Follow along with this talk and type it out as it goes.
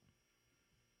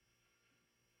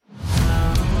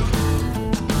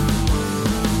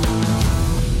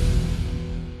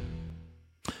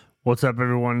What's up,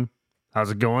 everyone?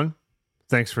 How's it going?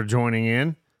 Thanks for joining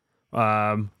in.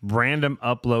 Random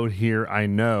upload here. I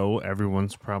know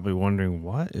everyone's probably wondering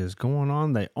what is going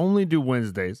on. They only do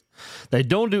Wednesdays. They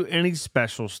don't do any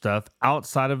special stuff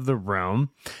outside of the realm.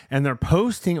 And they're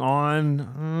posting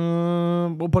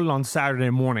on, we'll put it on Saturday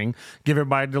morning, give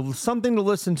everybody something to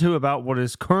listen to about what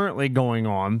is currently going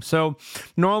on. So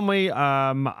normally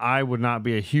I would not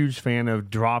be a huge fan of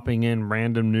dropping in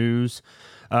random news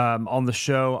on the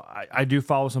show. I do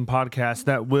follow some podcasts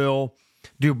that will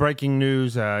do breaking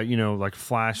news, like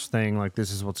flash thing, like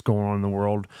this is what's going on in the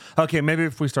world. Okay, maybe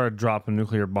if we started dropping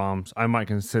nuclear bombs, I might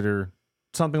consider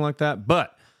something like that.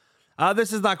 But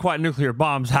this is not quite nuclear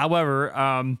bombs.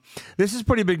 However, this is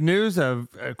pretty big news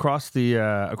across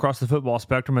the football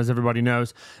spectrum. As everybody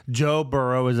knows, Joe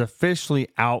Burrow is officially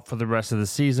out for the rest of the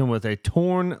season with a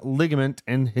torn ligament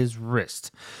in his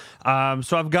wrist.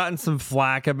 So I've gotten some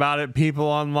flack about it. People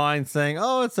online saying,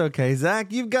 "Oh, it's okay,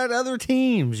 Zach. You've got other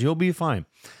teams. You'll be fine."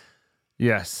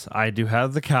 Yes, I do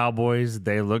have the Cowboys.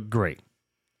 They look great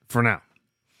for now.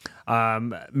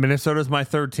 Minnesota's my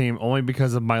third team only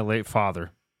because of my late father.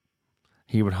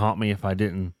 He would haunt me if I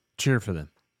didn't cheer for them.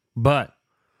 But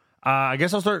I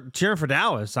guess I'll start cheering for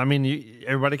Dallas. I mean,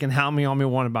 everybody can hound me on me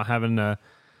one about having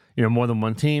more than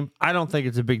one team. I don't think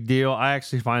it's a big deal. I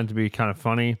actually find it to be kind of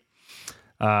funny.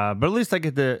 But at least I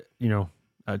get to,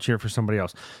 cheer for somebody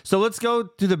else. So let's go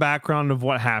to the background of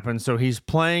what happened. So he's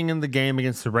playing in the game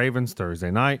against the Ravens Thursday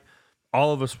night.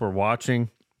 All of us were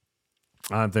watching.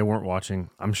 If they weren't watching,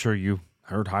 I'm sure you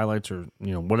heard highlights or,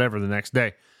 whatever the next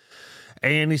day.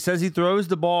 And he says he throws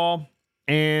the ball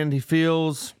and he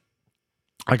feels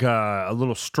like a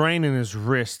little strain in his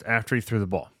wrist after he threw the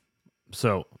ball.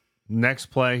 So next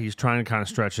play, he's trying to kind of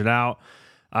stretch it out.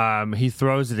 He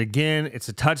throws it again. It's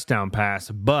a touchdown pass,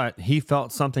 but he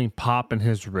felt something pop in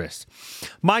his wrist.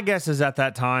 My guess is at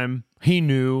that time, he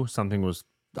knew something was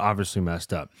obviously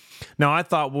messed up. Now, I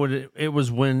thought it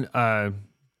was when Clowney,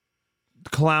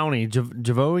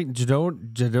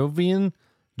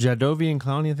 Jadeveon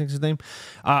Clowney, I think is his name.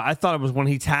 I thought it was when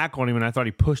he tackled him, and I thought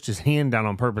he pushed his hand down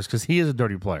on purpose because he is a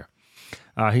dirty player.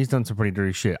 He's done some pretty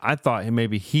dirty shit. I thought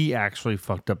maybe he actually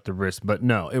fucked up the wrist, but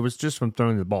no, it was just from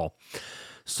throwing the ball.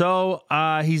 So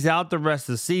he's out the rest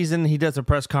of the season. He does a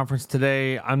press conference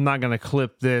today. I'm not going to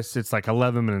clip this. It's like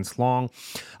 11 minutes long.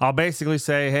 I'll basically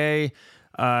say, hey,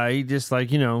 he just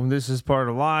this is part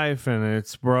of life and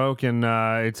it's broke and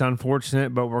it's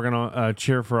unfortunate, but we're going to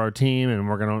cheer for our team and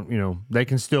we're going to, they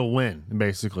can still win,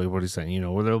 basically what he's saying,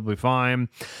 they'll be fine.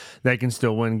 They can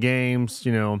still win games,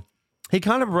 He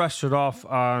kind of brushed it off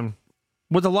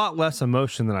with a lot less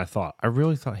emotion than I thought. I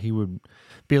really thought he would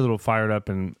be a little fired up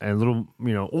and a little,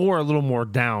 or a little more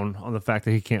down on the fact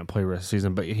that he can't play the rest of the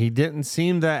season, but he didn't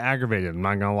seem that aggravated, I'm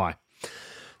not going to lie.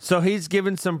 So he's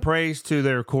given some praise to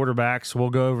their quarterbacks.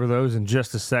 We'll go over those in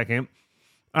just a second.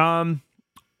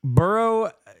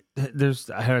 Burrow,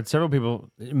 I had several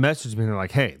people message me and they're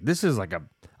like, hey, this is like a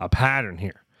pattern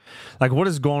here. Like, what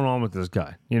is going on with this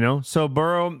guy? So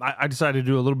Burrow, I decided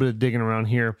to do a little bit of digging around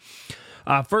here.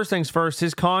 First things first,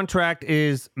 his contract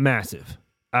is massive.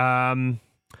 The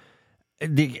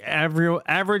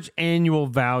average annual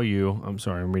value, I'm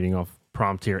sorry, I'm reading off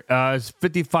prompt here, is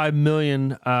 $55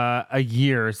 million a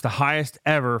year. It's the highest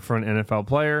ever for an NFL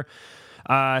player.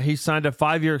 He signed a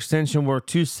 5-year extension worth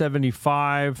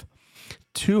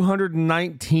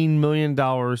 $219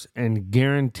 million in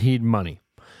guaranteed money.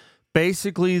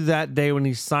 Basically, that day when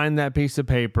he signed that piece of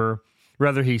paper,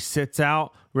 whether he sits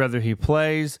out, whether he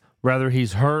plays, whether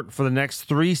he's hurt for the next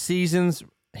 3 seasons,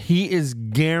 he is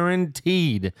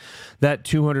guaranteed that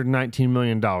 $219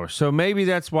 million. So maybe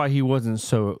that's why he wasn't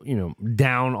so,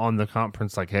 down on the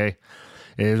conference. Like, hey,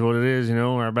 it is what it is.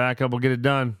 Our backup will get it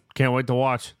done. Can't wait to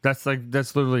watch. That's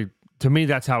literally, to me,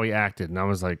 that's how he acted. And I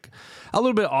was like a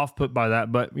little bit off put by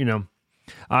that. But,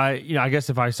 I guess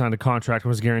if I signed a contract and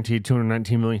was guaranteed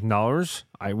 $219 million,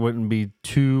 I wouldn't be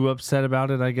too upset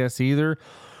about it, I guess, either.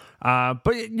 But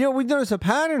we notice a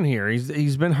pattern here.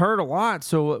 He's been hurt a lot.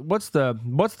 So what's the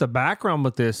background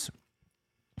with this?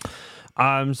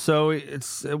 So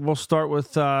we'll start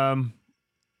with what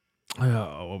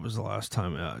was the last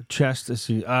time? Chest. Let's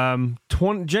see.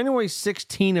 January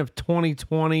 16 of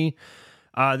 2020.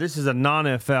 This is a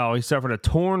non-NFL. He suffered a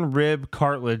torn rib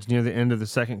cartilage near the end of the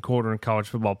second quarter in college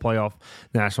football playoff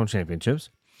national championships.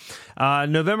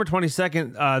 November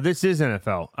 22nd. This is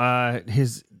NFL.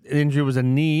 His injury was a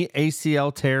knee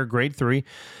ACL tear, grade 3.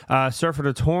 Suffered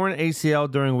a torn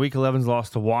ACL during Week 11's loss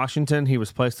to Washington. He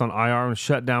was placed on IR and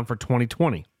shut down for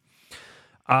 2020.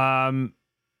 Then,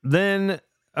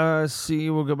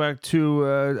 we'll go back to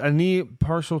a knee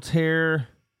partial tear.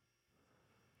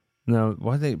 No,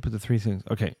 why did they put the three things?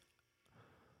 Okay.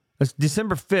 It's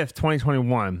December 5th,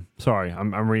 2021. Sorry,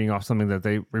 I'm reading off something that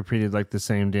they repeated like the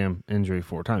same damn injury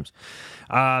 4 times.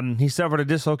 He suffered a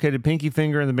dislocated pinky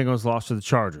finger, and the Bengals lost to the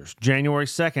Chargers. January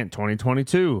 2nd,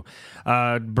 2022.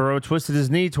 Burrow twisted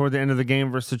his knee toward the end of the game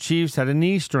versus the Chiefs, had a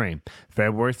knee strain.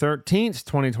 February 13th,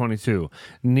 2022.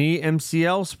 Knee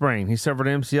MCL sprain. He suffered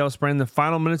an MCL sprain in the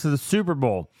final minutes of the Super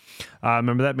Bowl.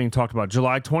 Remember that being talked about.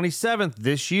 July 27th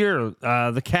this year,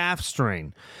 the calf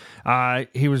strain.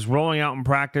 He was rolling out in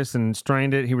practice and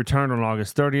strained it. He returned on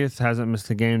August 30th. Hasn't missed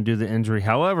a game due to the injury.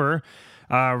 However,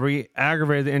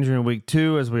 re-aggravated the injury in week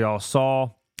 2, as we all saw.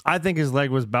 I think his leg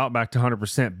was about back to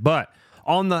 100%. But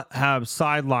on the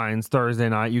sidelines Thursday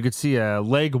night, you could see a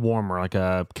leg warmer, like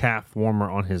a calf warmer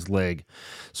on his leg.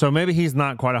 So maybe he's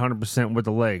not quite 100% with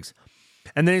the legs.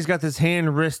 And then he's got this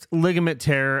hand-wrist ligament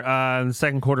tear in the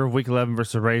second quarter of week 11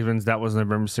 versus the Ravens. That was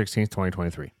November 16th,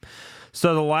 2023.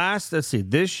 So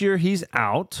this year he's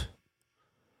out.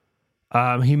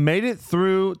 He made it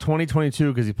through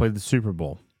 2022 because he played the Super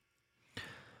Bowl.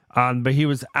 But he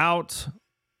was out,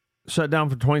 shut down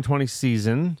for 2020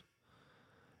 season.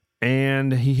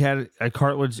 And he had a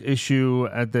cartilage issue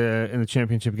in the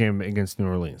championship game against New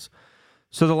Orleans.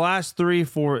 So the last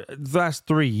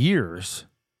 3 years,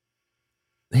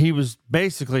 he was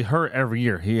basically hurt every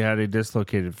year. He had a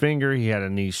dislocated finger. He had a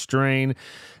knee strain,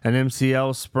 an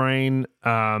MCL sprain.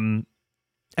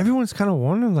 Everyone's kind of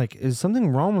wondering, like, is something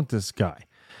wrong with this guy?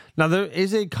 Now,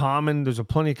 there's a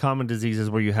plenty of common diseases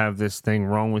where you have this thing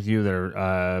wrong with you.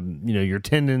 Your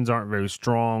tendons aren't very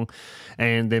strong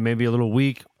and they may be a little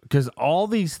weak, because all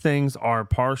these things are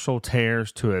partial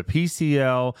tears to a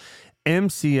PCL,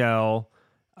 MCL,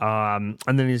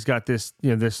 and then he's got this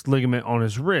ligament on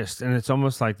his wrist, and it's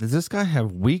almost like, does this guy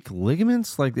have weak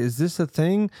ligaments? Like, is this a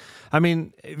thing? I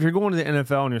mean, if you're going to the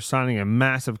NFL and you're signing a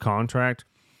massive contract,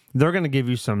 they're going to give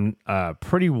you some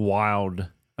pretty wild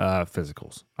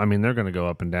physicals. I mean, they're going to go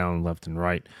up and down, left and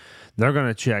right. They're going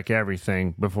to check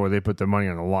everything before they put their money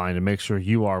on the line to make sure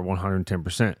you are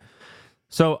 110%.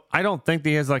 So I don't think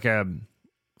he has I don't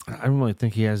really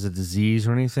think he has a disease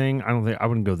or anything. I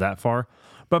wouldn't go that far.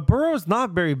 But Burrow's not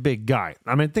a very big guy.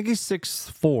 I mean, I think he's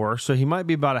 6'4", so he might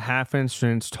be about a half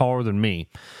inch taller than me.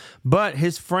 But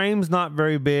his frame's not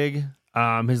very big.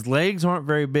 His legs aren't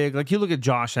very big. Like, you look at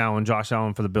Josh Allen. Josh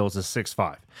Allen for the Bills is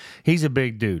 6'5". He's a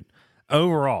big dude.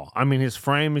 Overall, I mean, his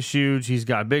frame is huge. He's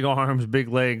got big arms, big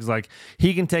legs. Like,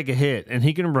 he can take a hit, and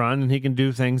he can run, and he can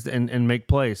do things and make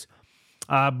plays.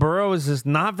 Burrow is just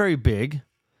not very big.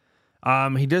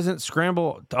 He doesn't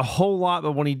scramble a whole lot,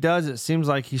 but when he does, it seems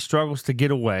like he struggles to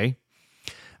get away.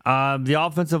 The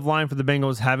offensive line for the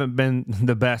Bengals haven't been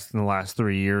the best in the last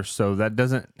 3 years, so that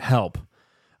doesn't help.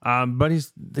 But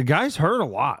the guy's hurt a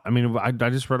lot. I mean, I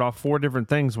just read off 4 different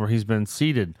things where he's been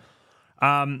seated.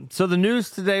 So the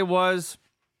news today was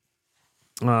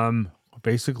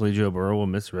basically Joe Burrow will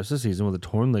miss the rest of the season with a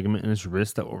torn ligament in his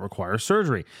wrist that will require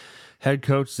surgery. Head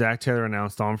coach Zach Taylor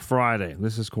announced on Friday.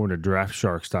 This is according to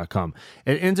DraftSharks.com.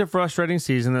 It ends a frustrating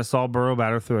season that saw Burrow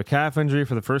battle through a calf injury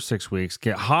for the first 6 weeks,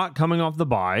 get hot coming off the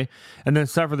bye, and then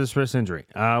suffer this wrist injury.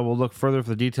 We'll look further for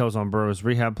the details on Burrow's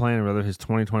rehab plan and whether his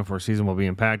 2024 season will be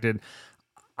impacted.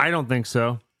 I don't think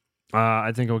so.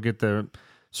 I think he'll get the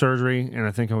surgery, and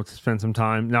I think he'll spend some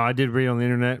time. Now, I did read on the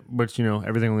internet, which,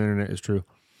 everything on the internet is true.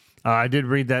 I did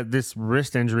read that this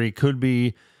wrist injury could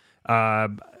be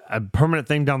a permanent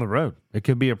thing down the road. It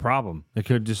could be a problem. It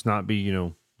could just not be,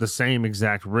 the same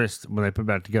exact wrist when they put it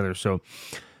back together. So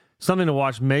something to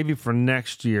watch maybe for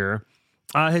next year.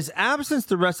 His absence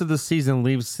the rest of the season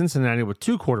leaves Cincinnati with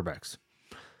 2 quarterbacks.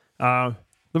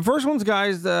 The first one's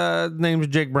named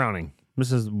Jake Browning.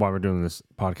 This is why we're doing this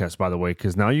podcast, by the way,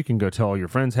 because now you can go tell all your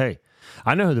friends, hey,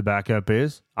 I know who the backup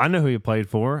is. I know who he played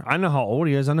for. I know how old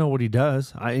he is. I know what he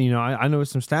does. I know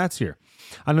some stats here.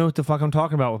 I know what the fuck I'm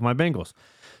talking about with my Bengals.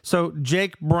 So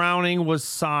Jake Browning was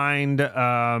signed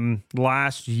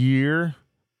last year,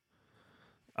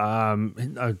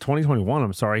 2021.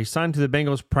 I'm sorry. He signed to the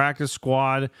Bengals practice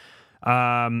squad.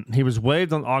 He was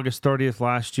waived on August 30th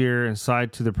last year and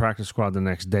signed to the practice squad the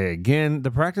next day. Again,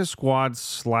 the practice squad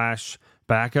 /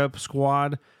 backup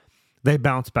squad, they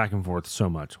bounce back and forth so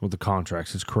much with the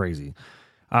contracts. It's crazy.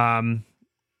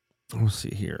 Let's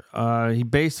see here. He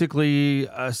basically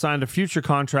signed a future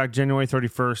contract January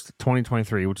 31st,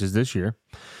 2023, which is this year.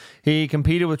 He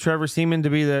competed with Trevor Siemian to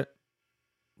be the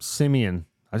Siemian.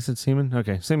 I said Siemian?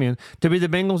 Okay, Siemian. To be the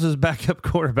Bengals' backup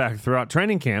quarterback throughout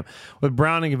training camp, with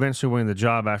Browning eventually winning the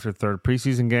job after the third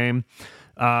preseason game.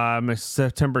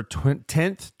 September 10th,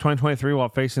 2023, while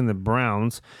facing the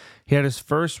Browns, he had his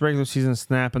first regular season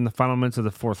snap in the final minutes of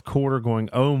the fourth quarter, going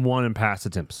 0-1 in pass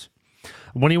attempts.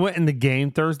 When he went in the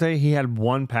game Thursday, he had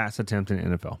one pass attempt in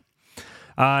the NFL.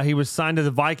 He was signed to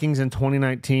the Vikings in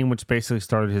 2019, which basically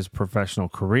started his professional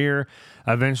career,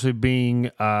 eventually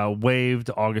being waived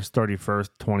August 31st,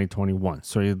 2021.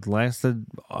 So he lasted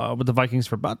with the Vikings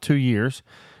for about 2 years,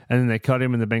 and then they cut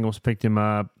him, and the Bengals picked him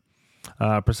up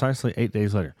precisely 8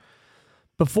 days later.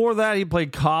 Before that, he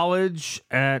played college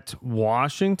at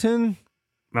Washington.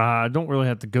 I don't really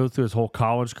have to go through his whole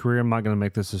college career. I'm not going to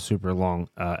make this a super long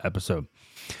episode.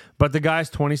 But the guy's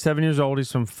 27 years old.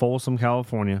 He's from Folsom,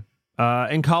 California.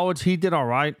 In college, he did all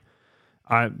right.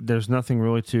 There's nothing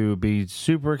really to be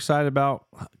super excited about.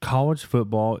 College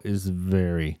football is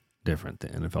very different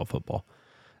than NFL football.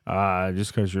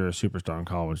 Just because you're a superstar in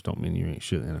college don't mean you ain't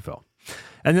shit in the NFL.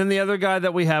 And then the other guy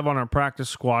that we have on our practice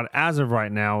squad as of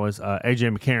right now is A.J.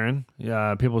 McCarron.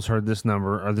 People's heard this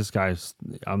number, or this guy's,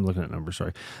 I'm looking at numbers,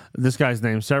 sorry. This guy's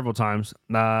name several times.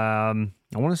 I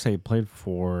want to say he played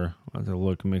for, I have to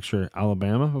look and make sure,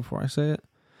 Alabama before I say it.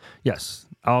 Yes,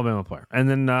 Alabama player. And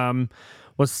then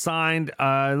was signed,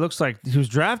 it looks like he was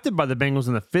drafted by the Bengals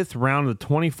in the 5th round of the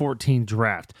 2014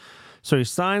 draft. So he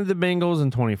signed the Bengals in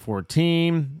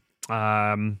 2014.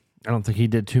 I don't think he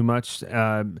did too much.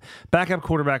 Backup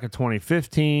quarterback of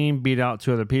 2015, beat out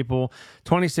 2 other people.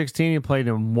 2016, he played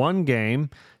in 1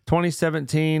 game.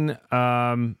 2017,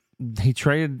 was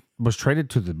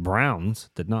traded to the Browns.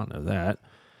 Did not know that.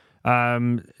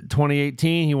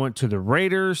 2018, he went to the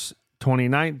Raiders.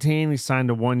 2019, he signed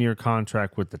a 1-year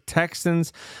contract with the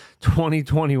Texans.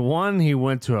 2021, he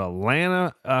went to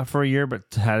Atlanta for a year, but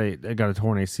got a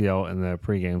torn ACL in the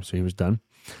pregame, so he was done.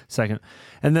 Second.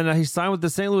 And then he signed with the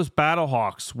St. Louis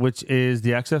Battlehawks, which is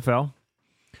the XFL.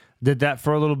 Did that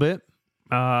for a little bit.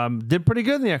 Did pretty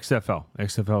good in the XFL.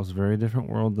 XFL is a very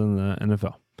different world than the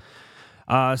NFL.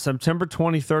 September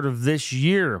 23rd of this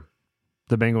year,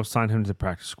 the Bengals signed him to the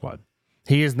practice squad.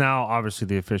 He is now obviously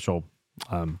the official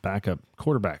backup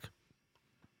quarterback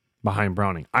behind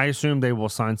Browning. I assume they will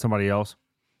sign somebody else.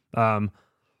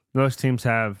 Most teams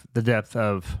have the depth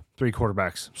of 3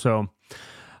 quarterbacks. So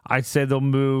I'd say they'll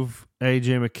move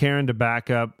A.J. McCarron to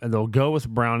backup, and they'll go with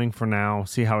Browning for now,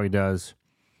 see how he does,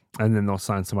 and then they'll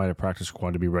sign somebody to practice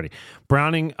squad to be ready.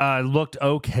 Browning looked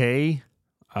okay.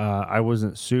 I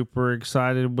wasn't super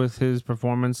excited with his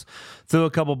performance. Threw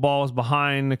a couple balls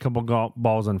behind, a couple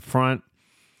balls in front.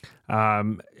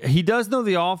 He does know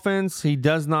the offense. He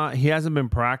hasn't been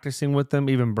practicing with them.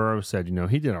 Even Burrow said,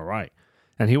 he did all right.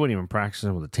 And he wasn't even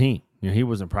practicing with the team. He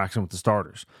wasn't practicing with the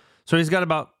starters. So he's got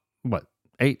about,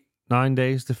 8-9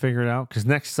 days to figure it out? Because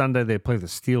next Sunday they play the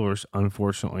Steelers,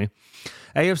 unfortunately.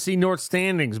 AFC North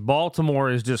standings. Baltimore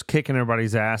is just kicking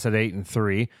everybody's ass at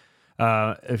 8-3.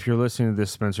 If you're listening to this,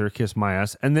 Spencer, kiss my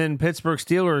ass. And then Pittsburgh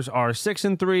Steelers are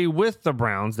 6-3 with the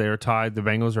Browns. They are tied. The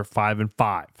Bengals are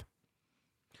 5-5.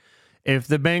 If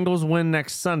the Bengals win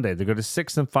next Sunday, they go to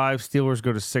 6-5. Steelers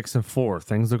go to 6-4.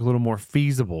 Things look a little more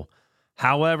feasible.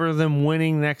 However, them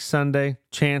winning next Sunday,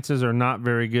 chances are not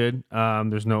very good.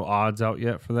 There's no odds out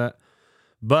yet for that.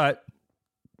 But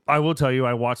I will tell you,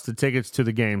 I watched the tickets to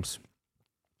the games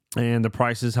and the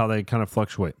prices, how they kind of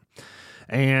fluctuate.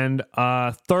 And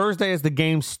Thursday, as the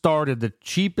game started, the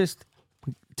cheapest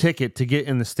ticket to get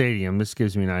in the stadium, this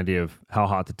gives me an idea of how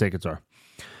hot the tickets are,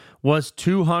 was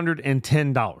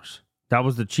 $210. That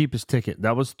was the cheapest ticket.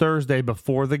 That was Thursday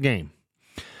before the game.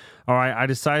 All right, I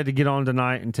decided to get on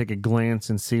tonight and take a glance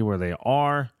and see where they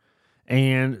are.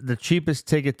 And the cheapest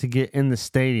ticket to get in the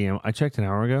stadium, I checked an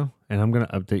hour ago, and I'm going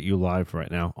to update you live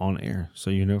right now on air so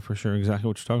you know for sure exactly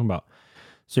what you're talking about.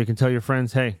 So you can tell your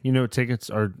friends, hey, tickets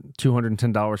are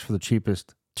 $210 for the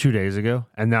cheapest 2 days ago,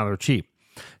 and now they're cheap.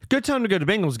 Good time to go to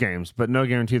Bengals games, but no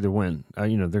guarantee they win. They're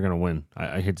going to win.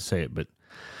 I hate to say it, but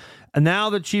and now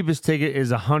the cheapest ticket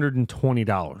is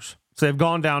 $120. So they've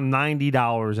gone down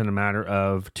 $90 in a matter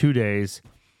of 2 days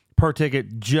per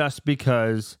ticket just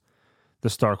because the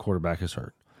star quarterback is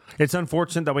hurt. It's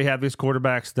unfortunate that we have these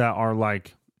quarterbacks that are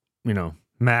like,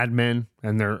 madmen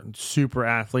and they're super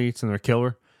athletes and they're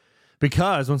killer.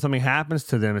 Because when something happens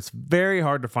to them, it's very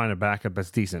hard to find a backup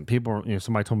that's decent. People,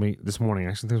 somebody told me this morning,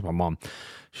 actually, I think it was my mom.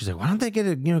 She's like, why don't they get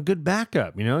a good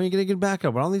backup? You get a good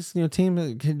backup. But all these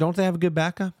teams, don't they have a good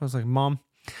backup? I was like, Mom,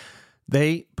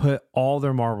 they put all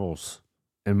their marbles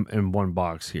in one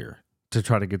box here to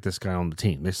try to get this guy on the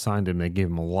team. They signed him. They gave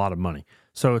him a lot of money.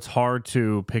 So it's hard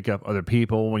to pick up other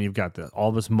people when you've got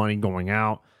all this money going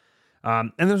out.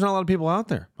 And there's not a lot of people out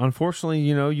there. Unfortunately,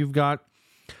 you've got,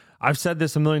 I've said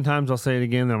this a million times. I'll say it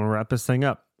again. Then I'm going to wrap this thing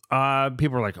up.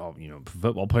 People are like,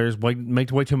 football players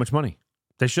make way too much money.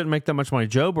 They shouldn't make that much money.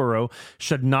 Joe Burrow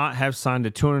should not have signed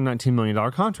a $219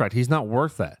 million contract. He's not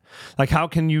worth that. Like, how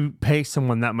can you pay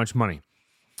someone that much money?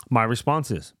 My response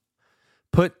is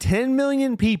put 10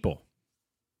 million people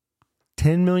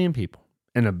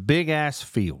in a big-ass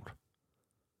field.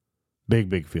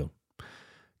 Big field.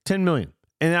 10 million.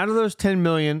 And out of those 10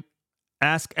 million,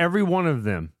 ask every one of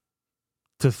them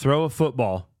to throw a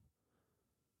football,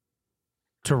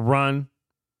 to run,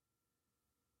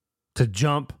 to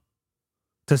jump,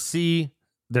 to see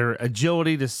their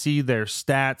agility, to see their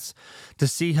stats, to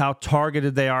see how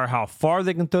targeted they are, how far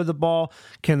they can throw the ball.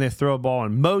 Can they throw a ball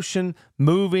in motion,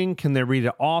 moving? Can they read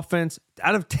an offense?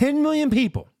 Out of 10 million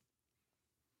people,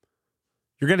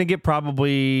 you're going to get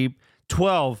probably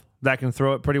 12 that can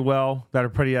throw it pretty well, that are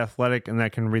pretty athletic, and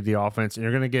that can read the offense. And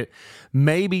you're going to get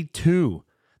maybe 2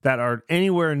 that are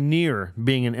anywhere near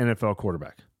being an NFL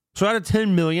quarterback. So out of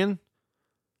 10 million,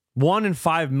 1 in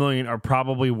 5 million are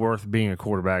probably worth being a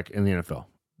quarterback in the NFL.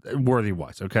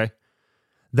 Worthy-wise, okay?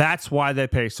 That's why they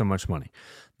pay so much money.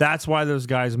 That's why those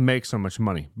guys make so much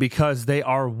money, because they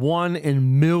are 1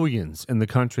 in millions in the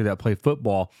country that play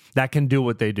football that can do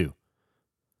what they do.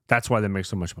 That's why they make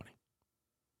so much money.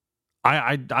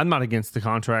 I'm not against the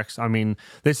contracts. I mean,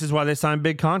 this is why they sign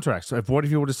big contracts. What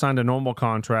if you would have signed a normal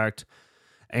contract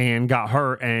and got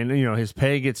hurt and, his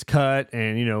pay gets cut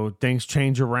and, things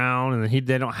change around and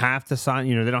they don't have to sign,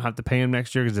 they don't have to pay him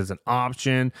next year because it's an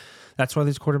option. That's why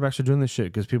these quarterbacks are doing this shit,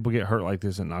 because people get hurt like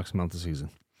this and it knocks them out the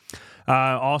season.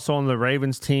 Also on the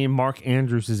Ravens team, Mark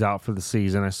Andrews is out for the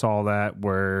season. I saw that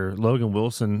where Logan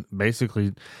Wilson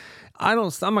basically, I'm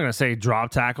not going to say drop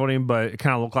tackled him, but it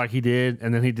kind of looked like he did.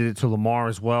 And then he did it to Lamar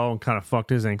as well and kind of fucked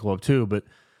his ankle up too. But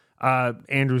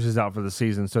Andrews is out for the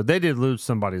season. So they did lose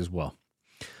somebody as well.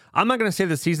 I'm not going to say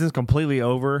the season's completely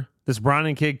over. This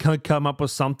Browning kid could come up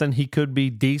with something. He could be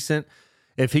decent.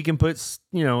 If he can put,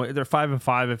 they're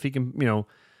 5-5. If he can,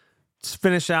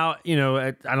 finish out,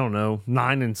 at, I don't know,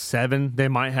 9-7, they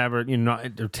might have, or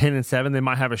 10-7, they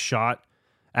might have a shot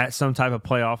at some type of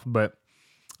playoff. But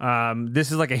this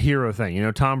is like a hero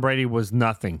thing. Tom Brady was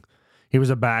nothing. He was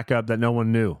a backup that no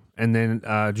one knew. And then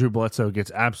Drew Bledsoe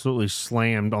gets absolutely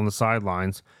slammed on the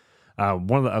sidelines.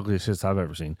 One of the ugliest shits I've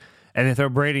ever seen. And they throw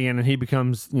Brady in and he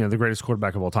becomes, the greatest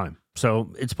quarterback of all time.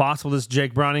 So it's possible this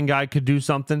Jake Browning guy could do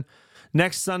something.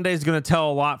 Next Sunday is going to tell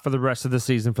a lot for the rest of the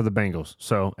season for the Bengals.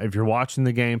 So if you're watching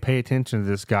the game, pay attention to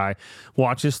this guy.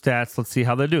 Watch his stats. Let's see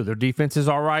how they do. Their defense is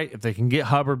all right. If they can get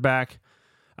Hubbard back,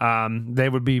 they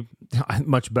would be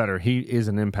much better. He is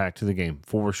an impact to the game,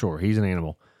 for sure. He's an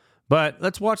animal. But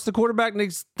let's watch the quarterback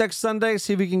next Sunday,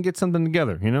 see if he can get something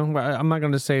together. I'm not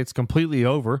going to say it's completely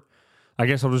over. I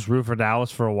guess I'll just root for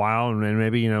Dallas for a while and then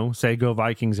maybe, say go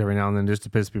Vikings every now and then just to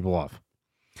piss people off.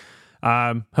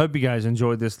 Hope you guys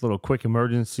enjoyed this little quick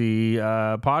emergency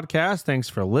podcast. Thanks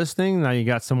for listening. Now you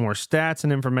got some more stats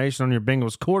and information on your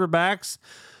Bengals quarterbacks.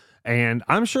 And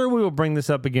I'm sure we will bring this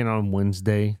up again on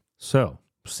Wednesday. So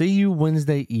see you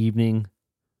Wednesday evening.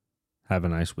 Have a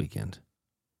nice weekend.